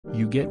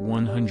You get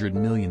 $100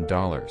 million,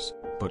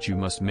 but you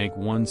must make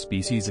one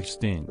species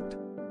extinct.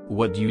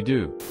 What do you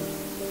do?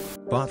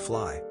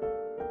 Botfly.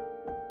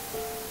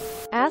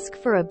 Ask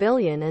for $1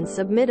 billion and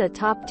submit a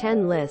top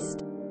 10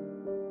 list.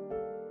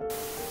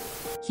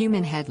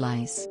 Human head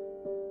lice.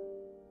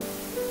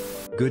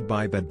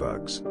 Goodbye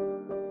bedbugs.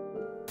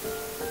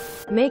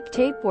 Make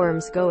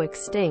tapeworms go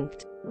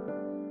extinct.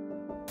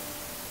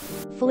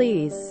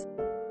 Fleas.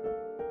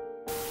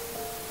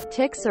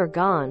 Ticks are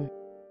gone.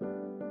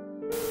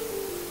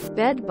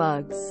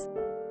 Bedbugs.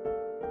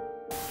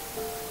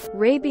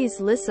 Rabies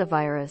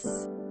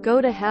lyssavirus.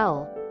 Go to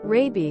hell.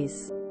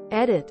 Rabies.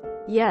 Edit.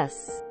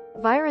 Yes.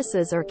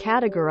 Viruses are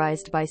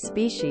categorized by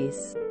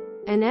species.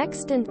 An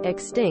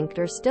extinct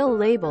are still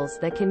labels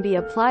that can be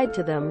applied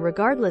to them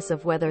regardless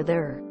of whether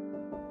they're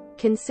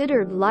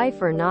considered life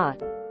or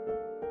not.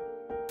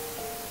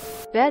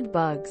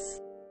 Bedbugs.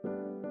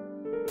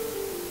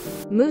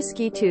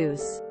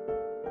 Mosquitoes.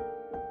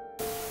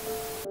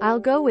 I'll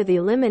go with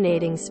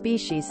eliminating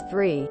species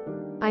 3.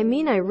 I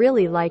mean, I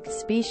really liked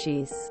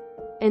species.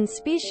 And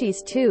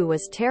species 2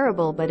 was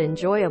terrible but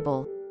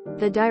enjoyable.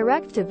 The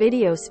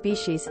direct-to-video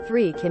species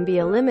 3 can be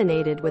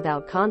eliminated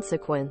without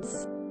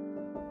consequence.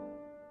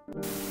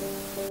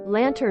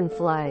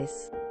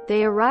 Lanternflies.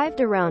 They arrived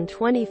around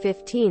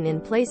 2015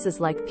 in places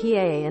like PA,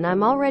 and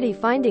I'm already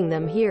finding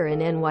them here in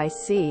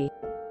NYC.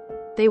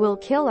 They will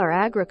kill our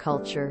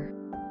agriculture.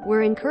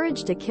 We're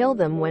encouraged to kill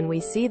them when we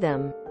see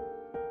them.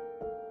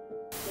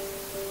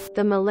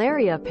 The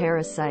malaria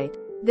parasite.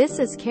 This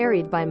is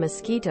carried by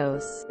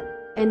mosquitoes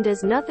and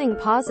does nothing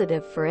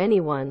positive for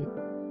anyone.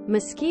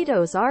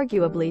 Mosquitoes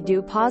arguably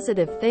do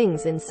positive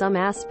things in some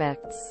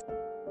aspects.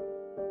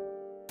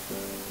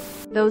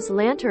 Those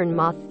lantern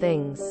moth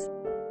things.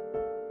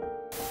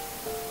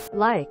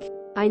 Like,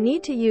 I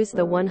need to use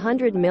the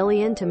 100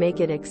 million to make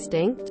it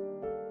extinct?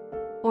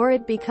 Or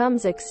it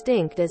becomes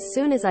extinct as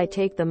soon as I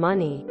take the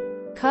money.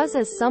 'Cause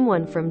as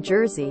someone from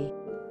Jersey,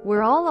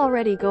 we're all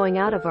already going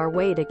out of our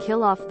way to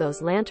kill off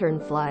those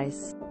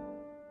lanternflies.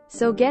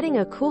 So getting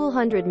a cool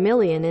 100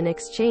 million in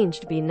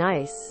exchange'd be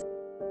nice.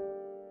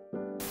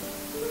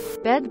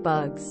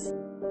 Bedbugs.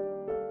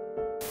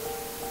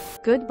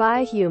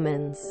 Goodbye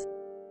humans.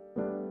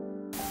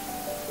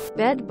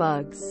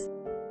 Bedbugs.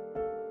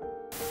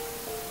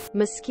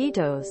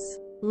 Mosquitoes.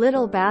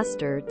 Little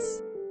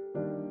bastards.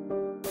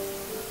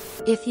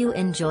 If you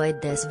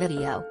enjoyed this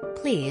video,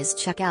 please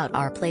check out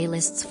our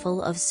playlists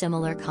full of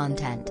similar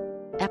content.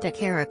 Epic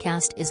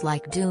Heracast is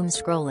like doom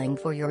scrolling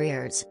for your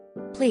ears.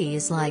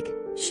 Please like,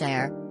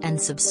 share, and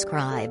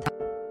subscribe.